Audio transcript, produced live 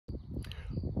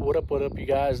What up, you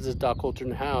guys? This is Doc Holter in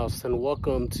the house, and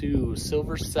welcome to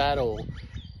Silver Saddle,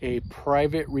 a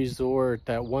private resort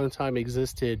that one time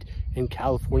existed in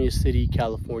California City,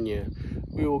 California.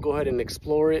 We will go ahead and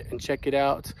explore it and check it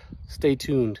out. Stay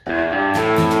tuned.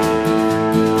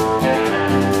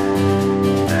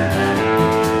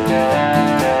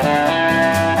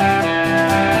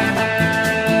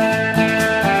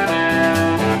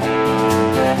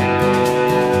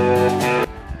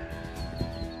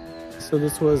 So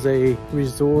this was a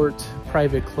resort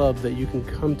private club that you can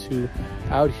come to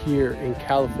out here in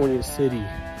California City.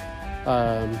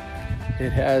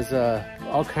 It has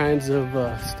all kinds of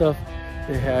stuff.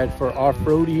 It had for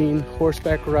off-roading,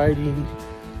 horseback riding.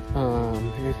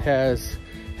 It has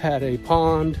had a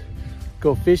pond,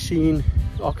 go fishing,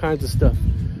 all kinds of stuff.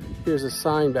 Here's a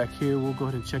sign back here. We'll go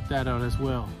ahead and check that out as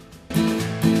well.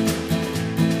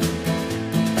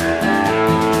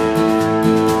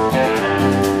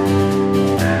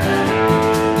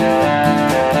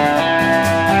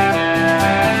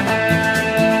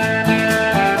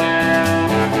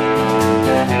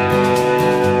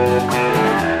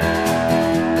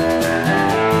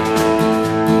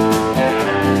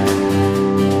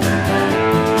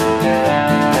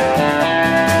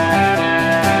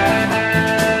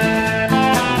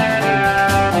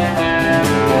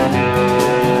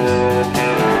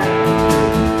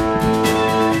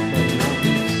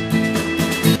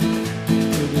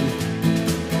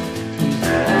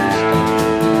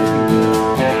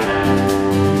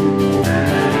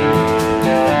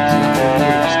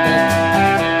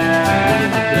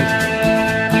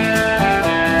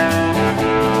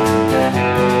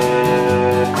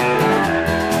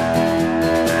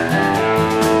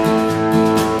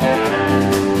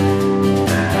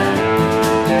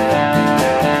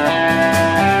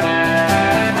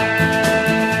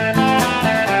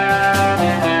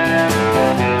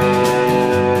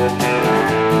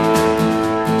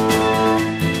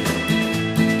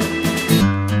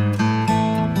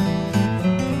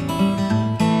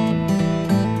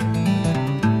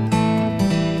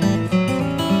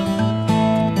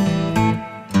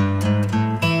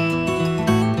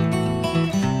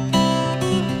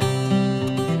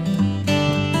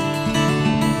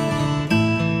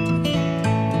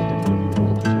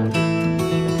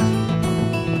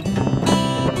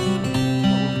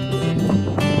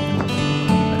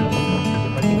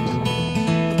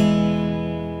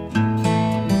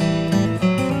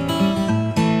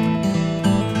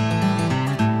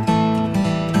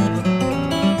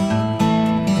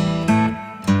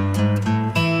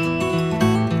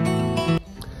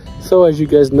 So as you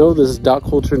guys know, this is Doc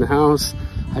Holter in the house.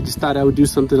 I just thought I would do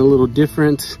something a little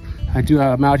different.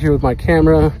 I'm out here with my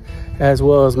camera as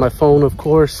well as my phone, of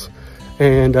course,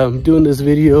 and I'm doing this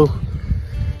video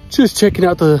just checking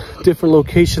out the different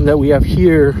location that we have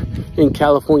here in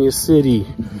California City.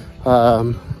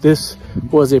 This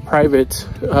was a private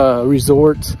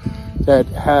resort that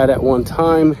had at one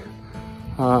time.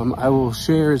 I will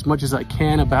share as much as I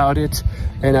can about it,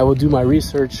 and I will do my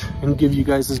research and give you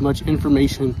guys as much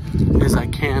information as I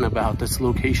can about this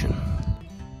location.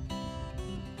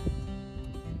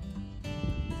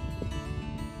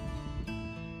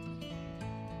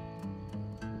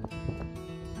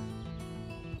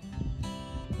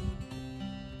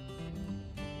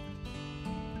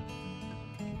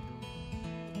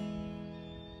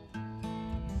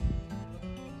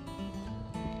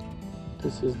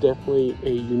 This is definitely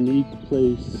a unique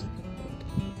place.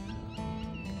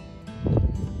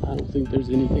 I don't think there's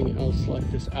anything else like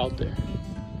this out there.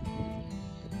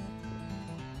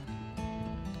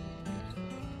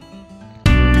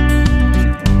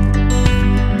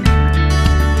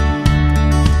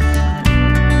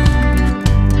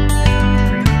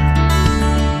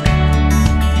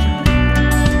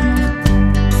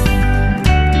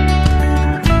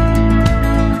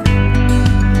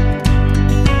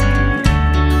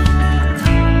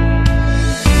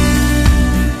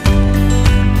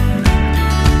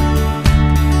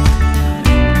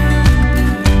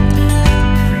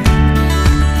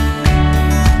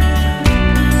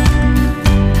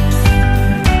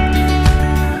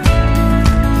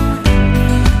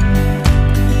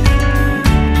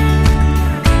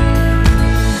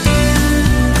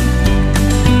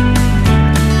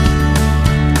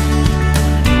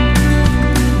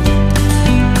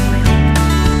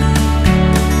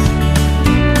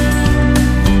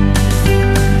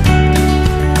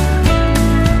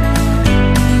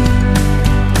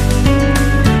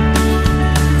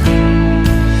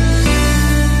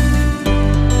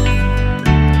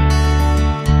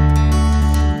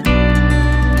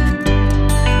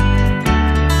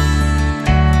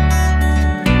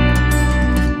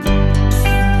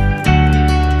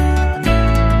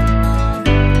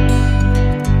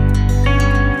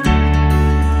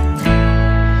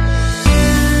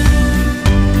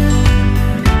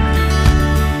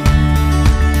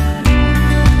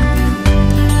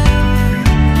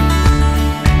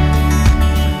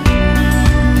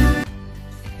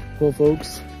 Well,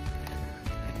 folks,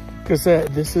 like I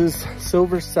said, this is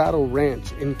Silver Saddle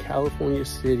Ranch in California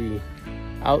City,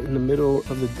 out in the middle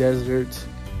of the desert.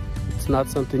 It's not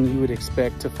something you would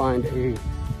expect to find a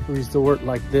resort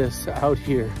like this out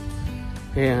here,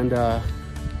 and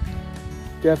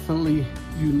definitely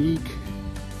unique,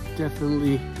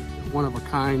 definitely one of a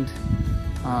kind.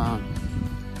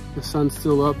 The sun's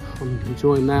still up, I'm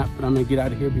enjoying that, but I'm gonna get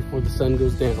out of here before the sun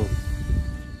goes down.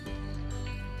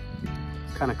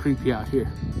 It's kind of creepy out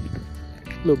here, a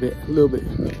little bit.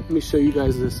 Let me show you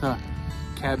guys this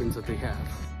cabins that they have.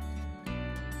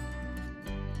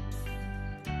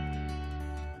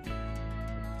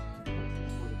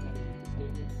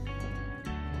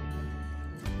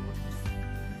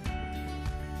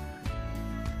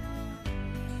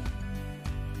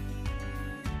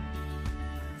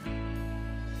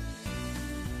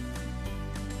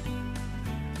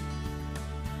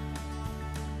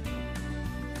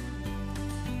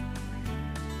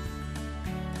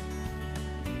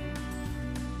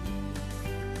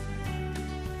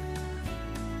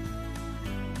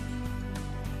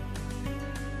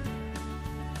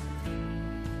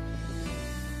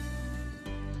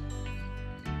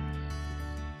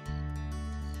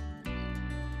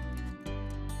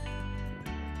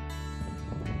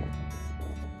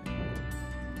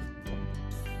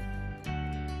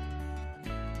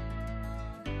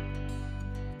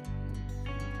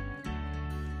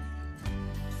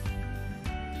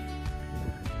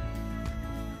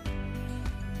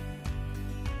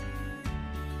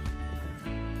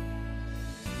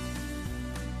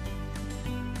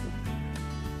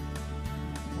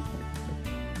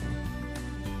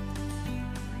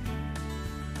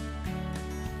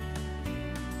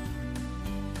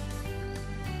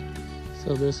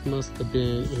 So this must have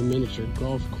been a miniature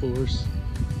golf course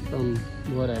from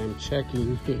what I'm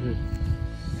checking here,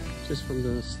 just from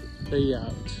the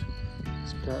layout.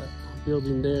 It's got a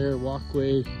building there,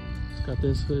 walkway, it's got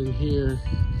this in here,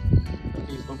 got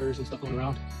these bumpers and stuff going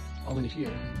around, all in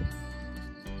here.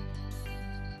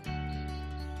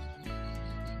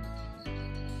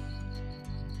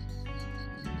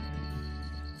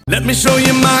 Let me show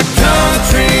you my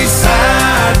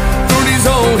countryside through these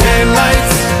old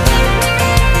headlights.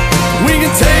 We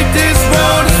can take this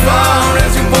road as far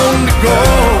as you want to go.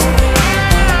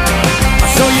 I'll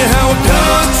show you how a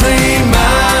country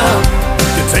mile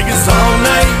can take us all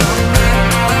night.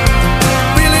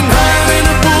 Feeling higher than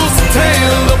a bull's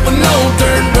tail up an old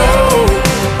dirt road.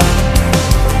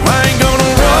 I ain't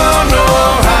gonna run no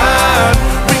hide.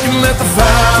 We can let the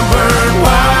fire burn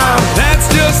wild. That's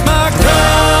just my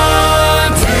countryside.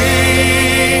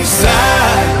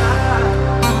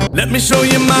 Let me show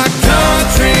you my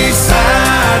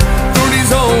countryside through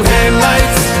these old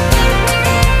headlights.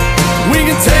 We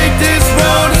can take this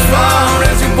road as far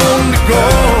as you want to go.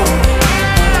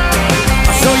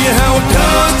 I'll show you how a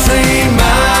country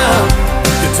mile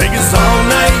can take us all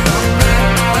night.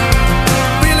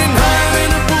 Feeling higher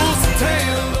than a bull's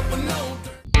tail up an old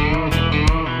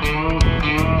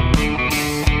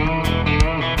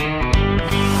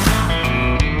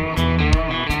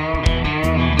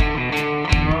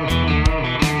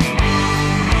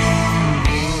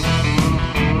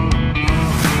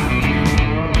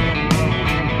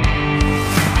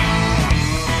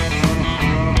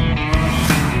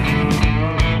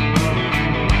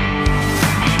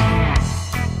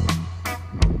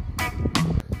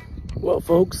Well,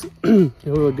 folks, it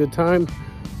was a good time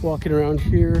walking around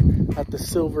here at the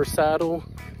Silver Saddle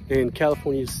in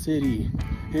California City.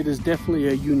 It is definitely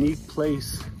a unique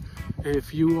place.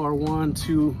 If you are one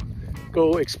to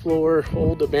go explore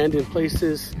old abandoned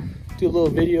places, do a little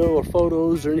video or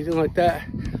photos or anything like that,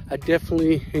 I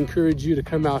definitely encourage you to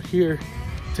come out here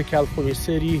to California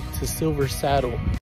City, to Silver Saddle.